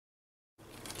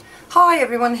Hi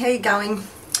everyone, how you going?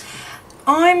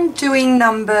 I'm doing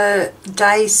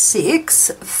day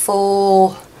 6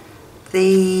 for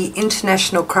the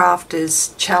International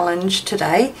Crafters Challenge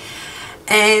today,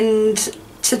 and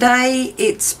today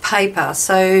it's paper,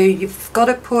 so you've got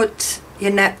to put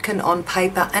your napkin on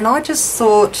paper, and I just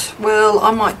thought, well,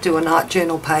 I might do an art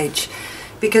journal page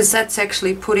because that's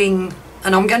actually putting,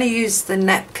 and I'm going to use the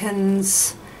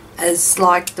napkins as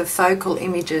like the focal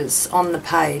images on the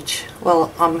page.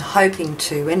 Well, I'm hoping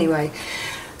to anyway.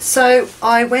 So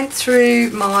I went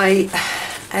through my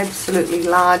absolutely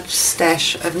large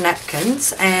stash of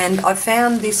napkins and I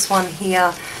found this one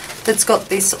here that's got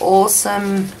this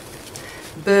awesome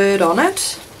bird on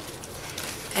it,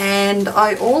 and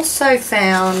I also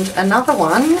found another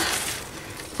one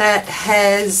that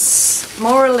has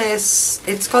more or less,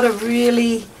 it's got a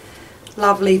really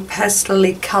lovely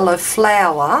pastel-y colour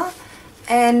flower,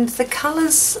 and the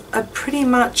colours are pretty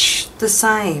much the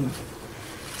same.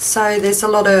 So there's a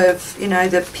lot of, you know,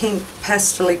 the pink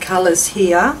pastel-y colours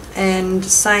here, and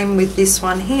same with this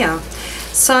one here.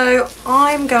 So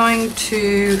I'm going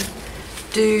to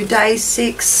do day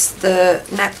 6, the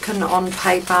napkin on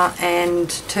paper, and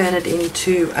turn it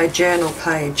into a journal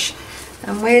page.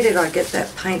 And where did I get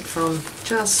that paint from?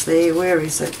 Just there, where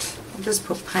is it? Just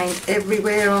put paint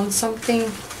everywhere on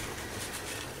something.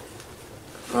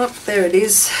 Oh, there it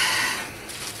is.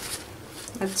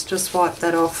 Let's just wipe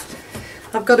that off.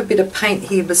 I've got a bit of paint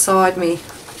here beside me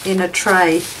in a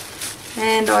tray,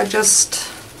 and I just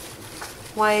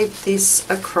waved this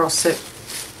across it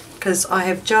because I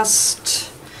have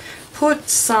just put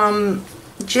some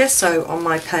gesso on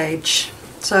my page.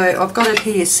 So I've got it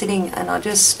here sitting, and I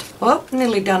just, oh,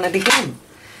 nearly done it again.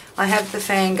 I have the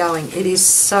fan going. It is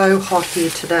so hot here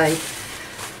today.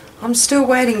 I'm still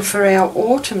waiting for our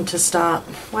autumn to start,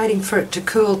 waiting for it to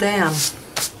cool down.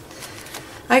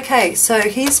 Okay, so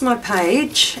here's my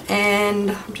page,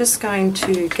 and I'm just going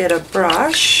to get a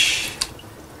brush.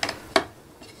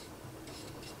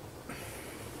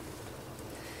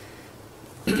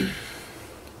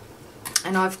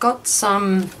 And I've got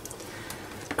some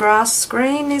grass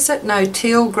green, is it? No,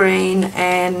 teal green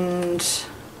and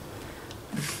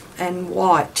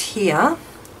white here,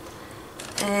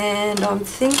 and I'm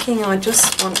thinking I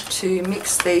just want to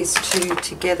mix these two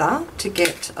together to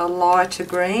get a lighter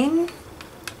green.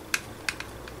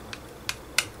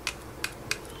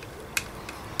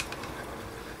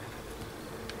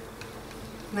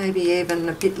 Maybe even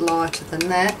a bit lighter than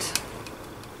that.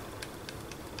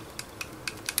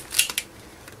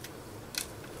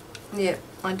 Yep,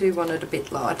 I do want it a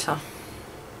bit lighter.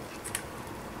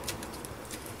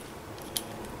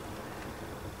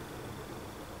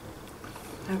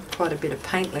 I have quite a bit of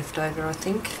paint left over, I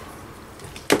think.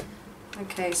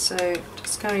 Okay, so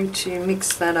just going to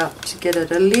mix that up to get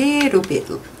it a little bit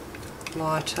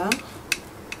lighter.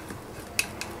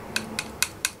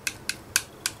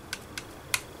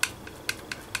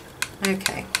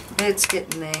 Okay, it's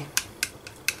getting there.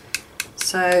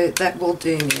 So that will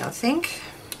do me, I think.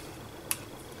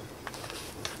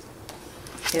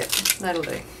 Yep, that'll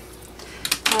do.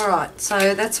 Alright,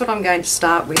 so that's what I'm going to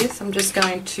start with. I'm just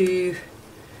going to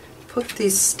put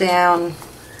this down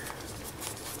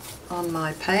on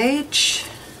my page.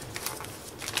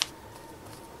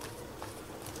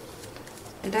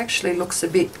 It actually looks a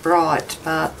bit bright,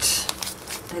 but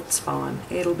it's fine.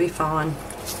 It'll be fine.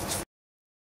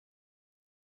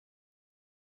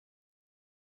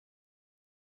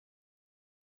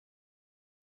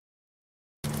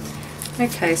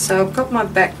 Okay, so I've got my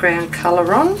background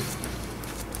colour on.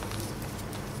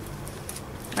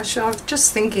 Actually, I was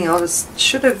just thinking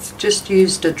should have just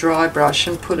used a dry brush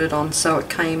and put it on so it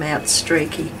came out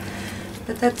streaky,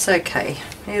 but that's okay,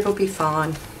 it'll be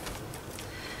fine.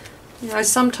 You know,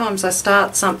 sometimes I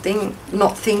start something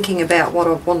not thinking about what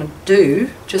I want to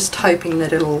do, just hoping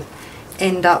that it'll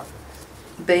end up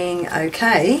being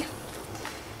okay,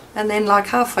 and then like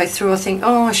halfway through I think,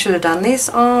 oh, I should have done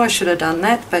this, oh, I should have done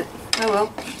that, but oh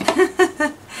well.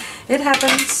 It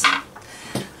happens.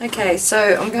 Okay,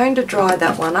 so I'm going to dry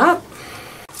that one up.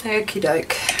 Okie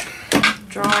doke.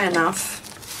 Dry enough.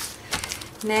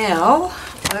 Now,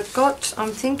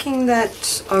 I'm thinking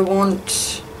that I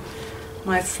want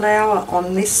my flower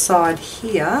on this side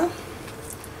here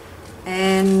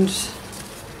and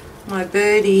my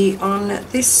birdie on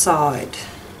this side.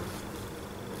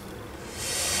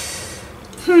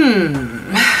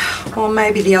 Or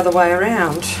maybe the other way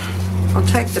around. I'll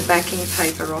take the backing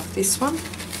paper off this one.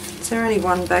 Is there only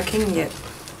one backing? Yep.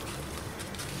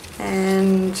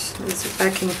 And there's a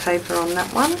backing paper on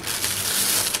that one.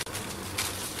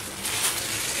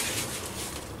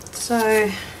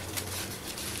 So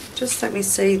just let me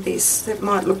see this. That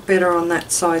might look better on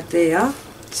that side there.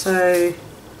 So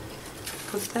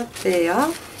put that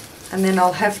there, and then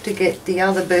I'll have to get the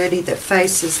other birdie that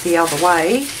faces the other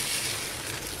way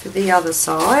for the other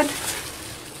side.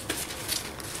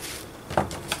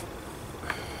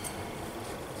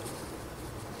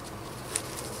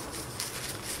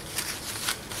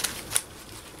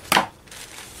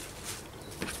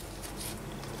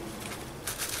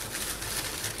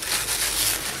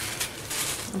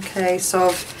 Okay,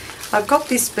 so I've got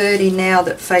this birdie now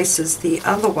that faces the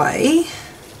other way.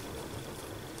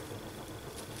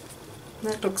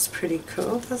 That looks pretty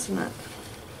cool, doesn't it?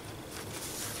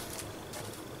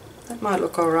 That might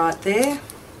look alright there.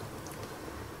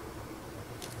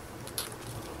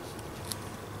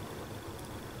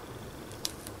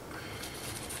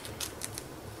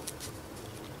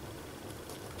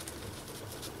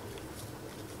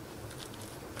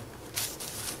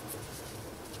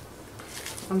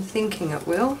 I'm thinking it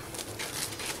will,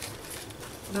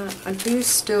 but I do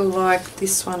still like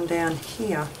this one down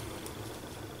here.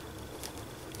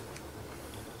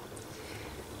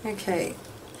 Okay,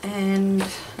 and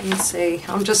let me see,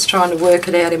 I'm just trying to work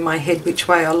it out in my head which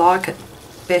way I like it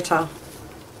better.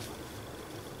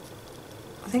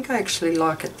 I think I actually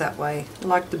like it that way. I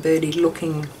like the birdie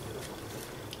looking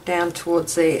down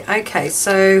towards there. Okay,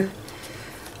 so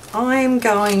I'm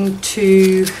going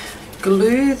to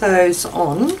glue those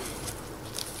on.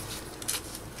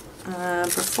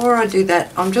 Before I do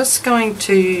that, I'm just going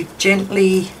to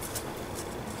gently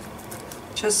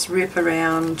just rip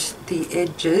around the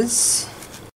edges.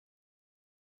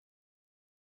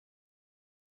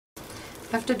 I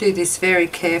have to do this very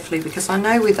carefully because I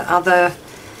know with other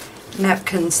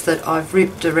napkins that I've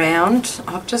ripped around,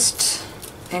 I've just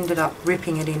ended up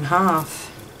ripping it in half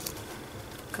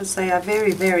because they are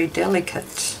very, very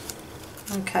delicate.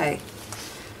 Okay,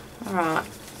 alright,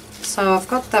 so I've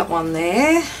got that one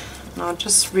there, and I'll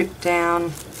just rip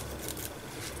down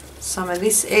some of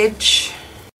this edge.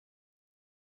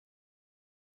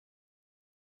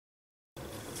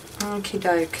 Okie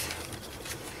doke.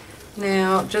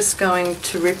 Now just going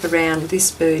to rip around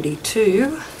this birdie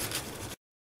too.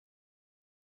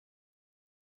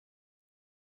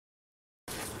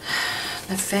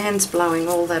 The fan's blowing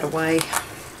all that away.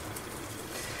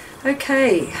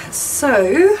 Okay,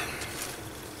 so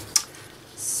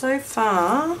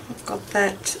far I've got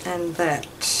that and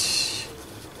that.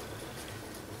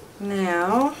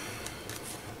 Now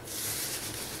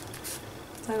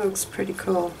that looks pretty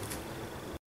cool.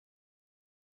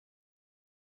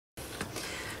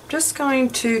 Just going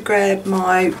to grab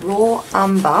my raw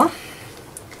umber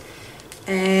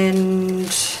and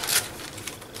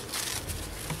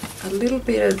a little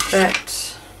bit of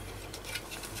that,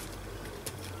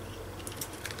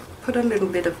 put a little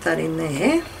bit of that in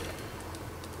there.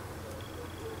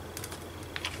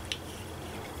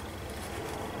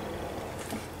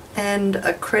 And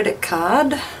a credit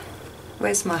card.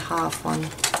 Where's my half one?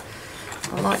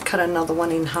 I might cut another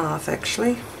one in half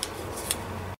actually.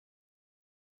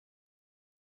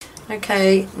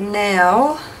 Okay,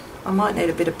 now I might need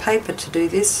a bit of paper to do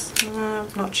this. I'm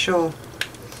not sure.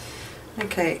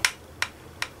 Okay,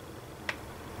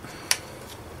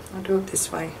 I'll do it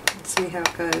this way. Let's see how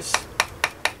it goes.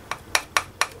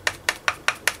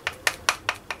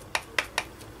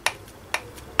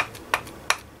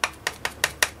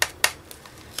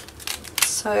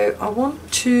 So I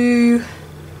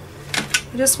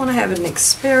just want to have an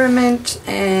experiment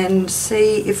and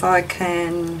see if I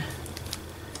can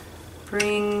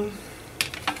bring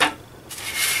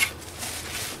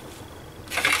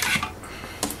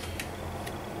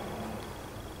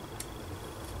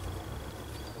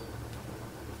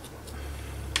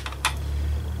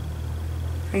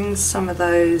some of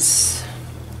those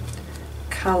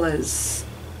colours.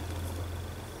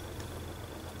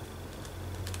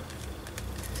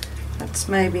 That's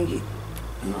maybe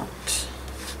not.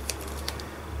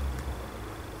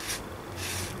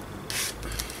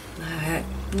 No,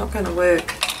 not going to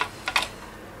work.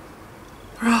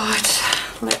 Right,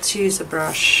 let's use a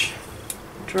brush,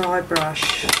 dry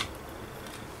brush.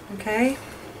 Okay.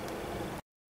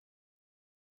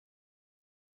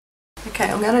 Okay,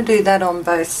 I'm going to do that on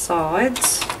both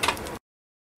sides.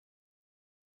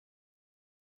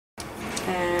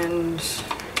 And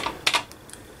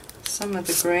some of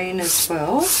the green as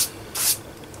well,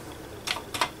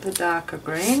 the darker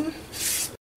green.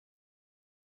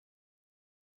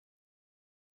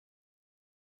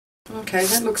 Okay,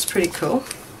 that looks pretty cool.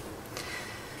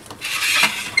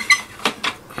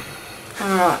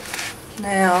 Alright,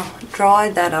 now dry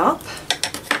that up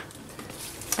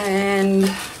and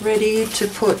ready to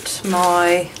put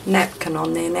my napkin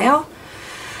on there now.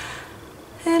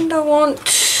 And I want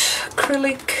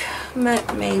acrylic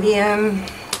matte medium,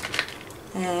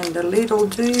 and a lid will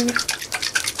do.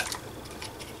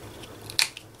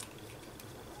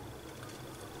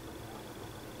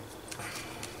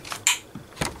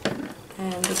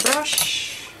 And a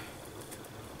brush.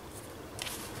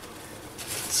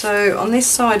 So on this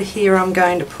side here I'm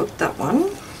going to put that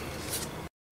one.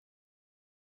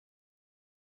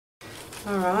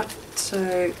 Alright,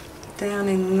 so down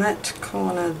in that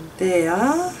corner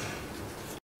there.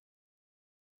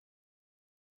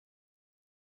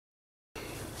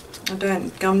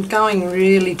 I'm going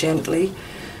really gently.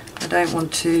 I don't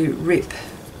want to rip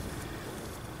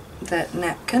that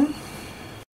napkin.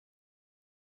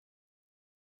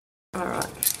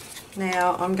 Alright,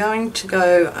 now I'm going to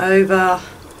go over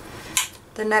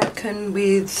the napkin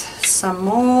with some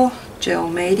more gel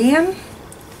medium.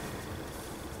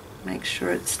 Make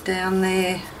sure it's down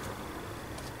there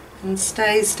and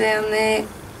stays down there.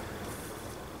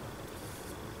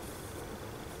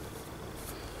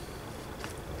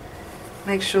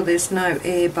 Make sure there's no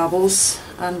air bubbles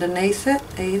underneath it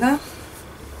either.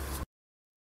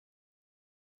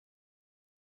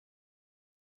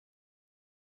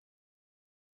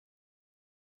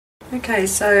 Okay,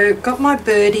 so got my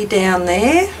birdie down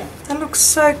there. That looks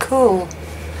so cool.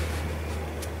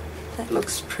 That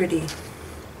looks pretty.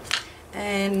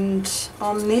 And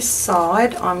on this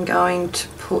side I'm going to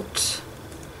put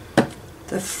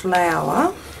the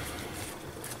flower.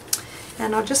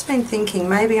 And I've just been thinking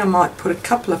maybe I might put a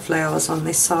couple of flowers on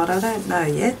this side, I don't know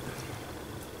yet.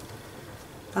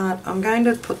 But I'm going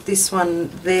to put this one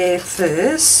there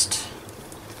first.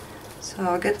 So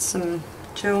I'll get some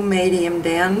gel medium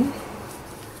down.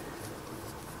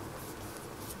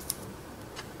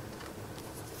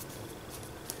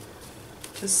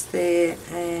 Just there,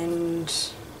 and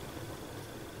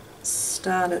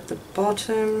start at the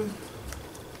bottom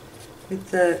with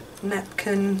the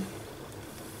napkin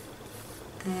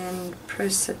and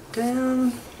press it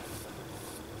down.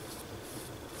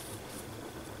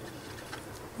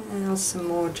 Now some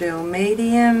more gel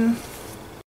medium.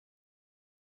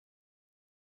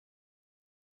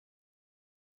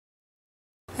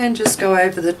 And just go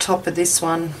over the top of this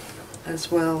one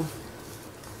as well.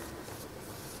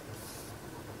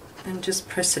 And just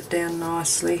press it down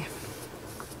nicely.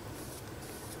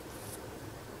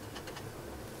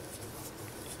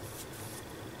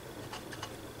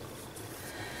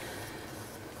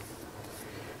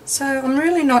 So I'm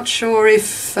really not sure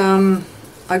if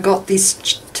I got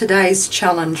today's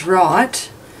challenge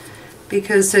right,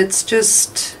 because it's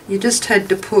just, you just had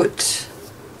to put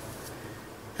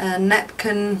a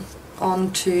napkin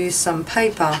onto some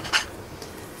paper.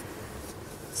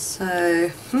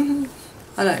 So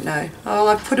I don't know. Oh,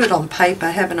 I put it on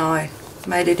paper, haven't I?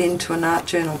 Made it into an art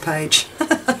journal page.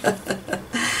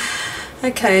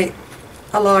 Okay,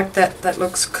 I like that. That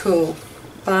looks cool.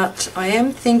 But I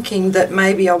am thinking that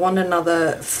maybe I want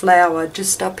another flower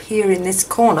just up here in this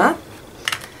corner.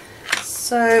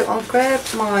 So I'll grab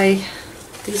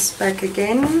this back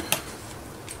again.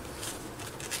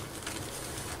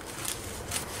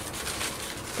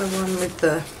 The one with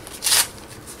the,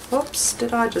 whoops,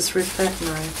 did I just rip that?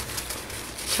 No.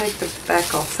 Take the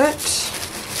back off it.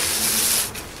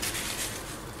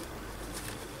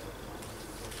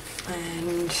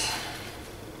 And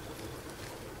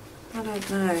I don't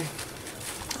know.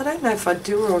 I don't know if I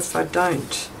do or if I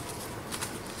don't.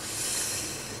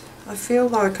 I feel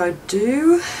like I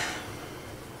do.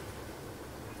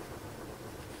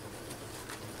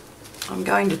 I'm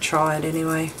going to try it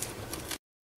anyway.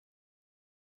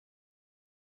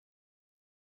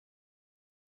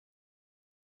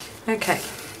 Okay,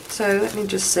 so let me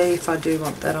just see if I do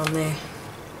want that on there.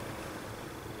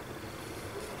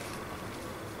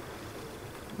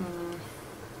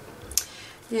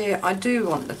 Yeah, I do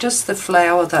want just the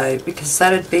flower though, because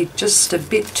that'd be just a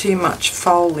bit too much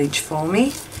foliage for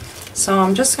me. So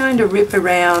I'm just going to rip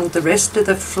around the rest of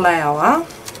the flower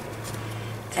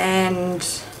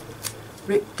and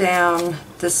rip down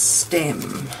the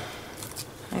stem.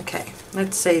 Okay,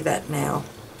 let's see that now.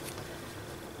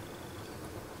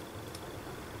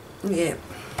 Yeah.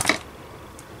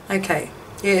 Okay,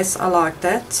 yes, I like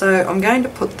that. So I'm going to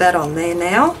put that on there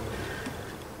now.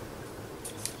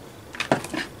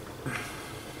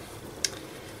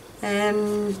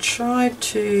 And try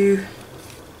to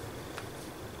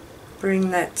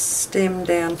bring that stem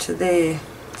down to there.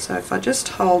 So if I just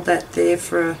hold that there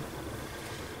for a...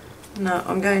 No,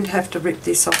 I'm going to have to rip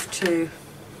this off too.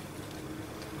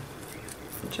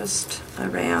 Just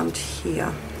around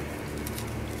here.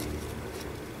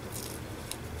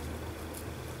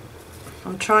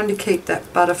 I'm trying to keep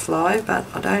that butterfly, but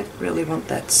I don't really want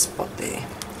that spot there.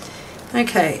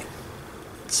 Okay,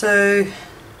 so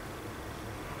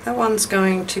that one's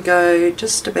going to go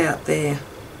just about there.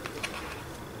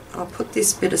 I'll put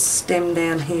this bit of stem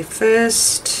down here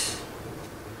first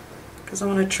because I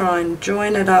want to try and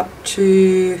join it up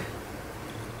to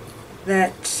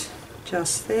that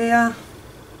just there,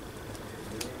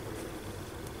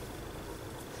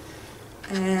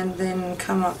 and then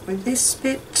come up with this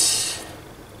bit.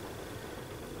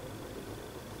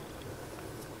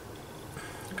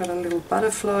 I've got a little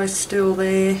butterfly still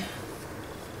there.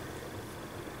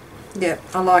 Yep,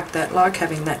 I like that, like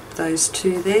having those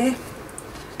two there.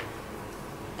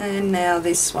 And now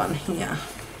this one here.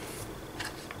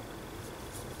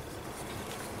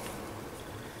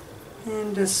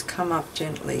 And just come up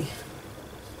gently.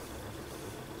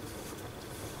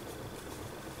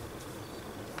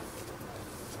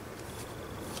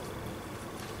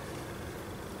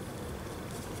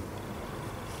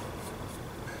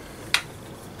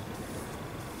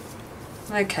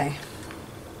 Okay.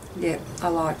 Yep, I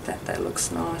like that. That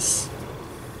looks nice.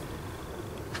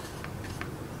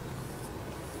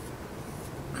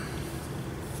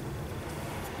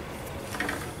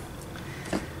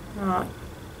 Right.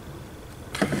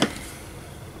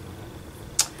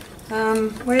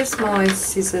 Where's my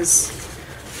scissors?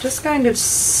 Just going to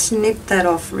snip that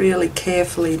off really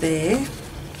carefully there.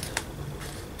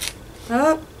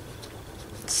 Oh,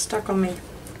 it's stuck on my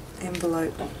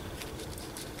envelope.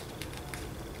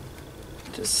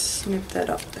 Just snip that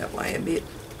up that way a bit.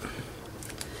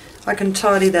 I can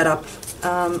tidy that up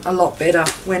a lot better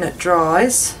when it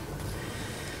dries.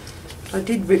 I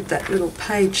did rip that little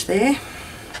page there.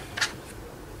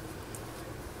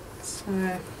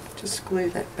 So just glue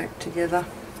that back together.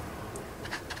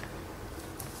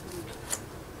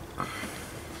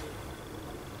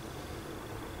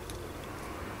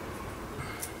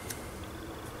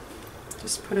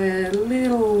 Just put a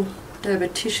little bit of a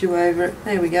tissue over it.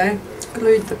 There we go.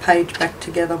 Glued the page back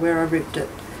together where I ripped it.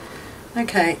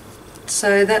 Okay,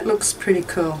 so that looks pretty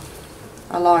cool.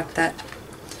 I like that.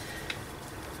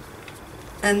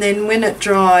 And then when it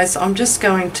dries, I'm just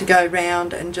going to go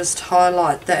round and just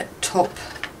highlight that top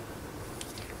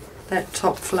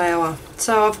flower.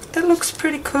 So that looks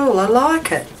pretty cool. I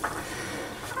like it.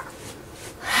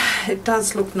 It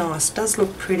does look nice. Does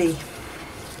look pretty.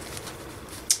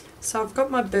 So I've got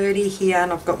my birdie here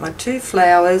and I've got my two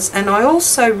flowers, and I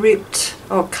also ripped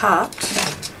or cut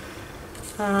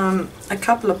a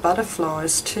couple of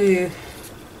butterflies too.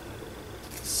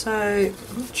 So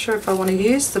I'm not sure if I want to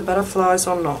use the butterflies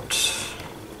or not.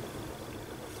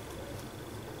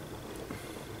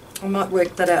 I might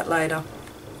work that out later.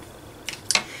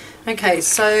 Okay,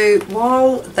 so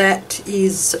while that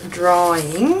is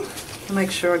drying, I'll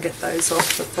make sure I get those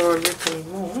off before I rip any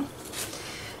more.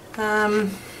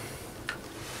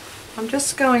 I'm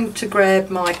just going to grab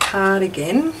my card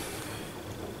again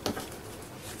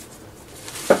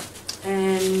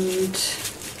and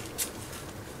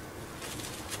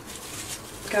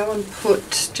go and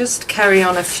just carry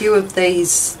on a few of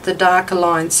these, the darker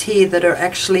lines here that are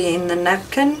actually in the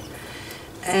napkin,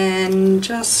 and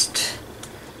just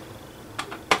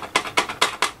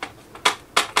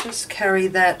carry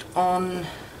that on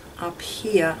up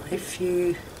here, if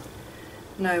you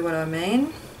know what I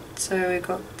mean. So we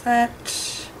got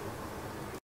that.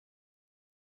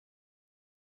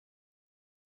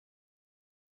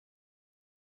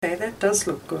 Okay, that does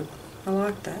look good. I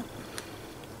like that.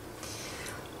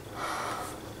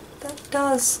 That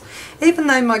does. Even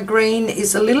though my green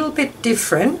is a little bit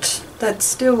different, that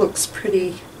still looks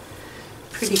pretty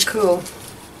cool.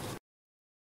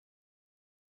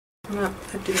 No,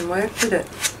 that didn't work, did it?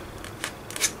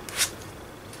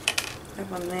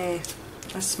 That one there.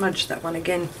 I smudged that one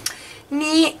again.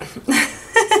 Nee.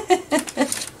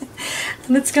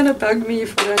 And it's going to bug me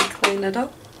if I don't clean it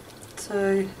up.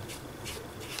 So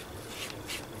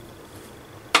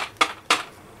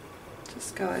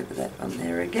just go over that one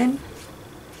there again.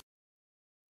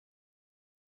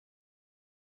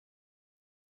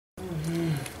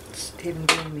 It's even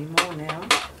doing me more now.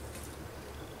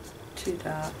 Too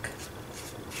dark.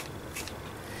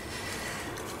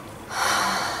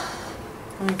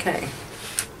 Okay.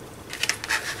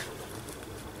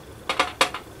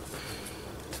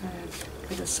 So a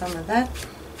bit of some of that.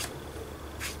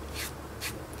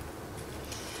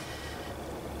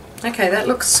 Okay, that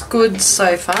looks good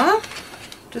so far.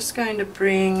 Just going to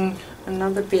bring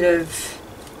another bit of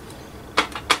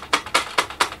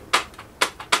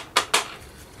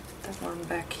that one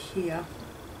back here.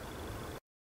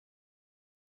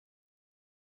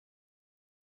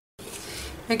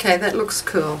 Okay, that looks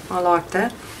cool. I like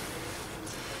that.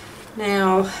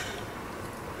 Now,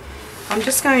 I'm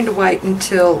just going to wait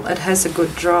until it has a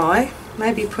good dry.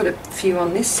 Maybe put a few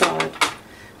on this side.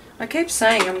 I keep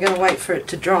saying I'm going to wait for it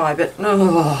to dry, but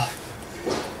oh,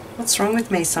 what's wrong with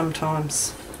me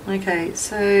sometimes? Okay,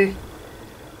 so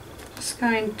just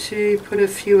going to put a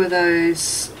few of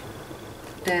those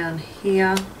down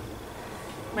here.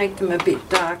 Make them a bit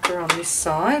darker on this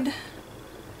side.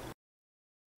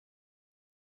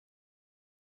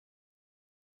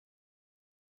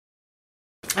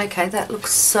 Okay, that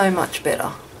looks so much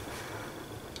better.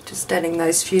 Just adding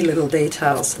those few little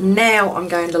details. Now I'm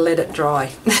going to let it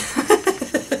dry.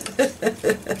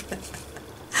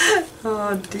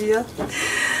 Oh dear.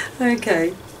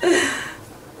 Okay.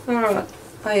 Alright,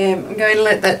 I'm going to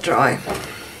let that dry.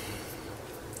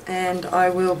 And I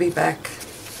will be back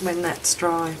when that's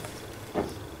dry.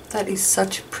 That is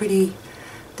such pretty,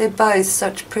 they're both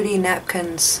such pretty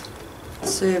napkins,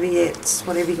 serviettes,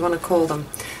 whatever you want to call them.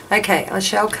 Okay, I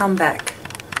shall come back.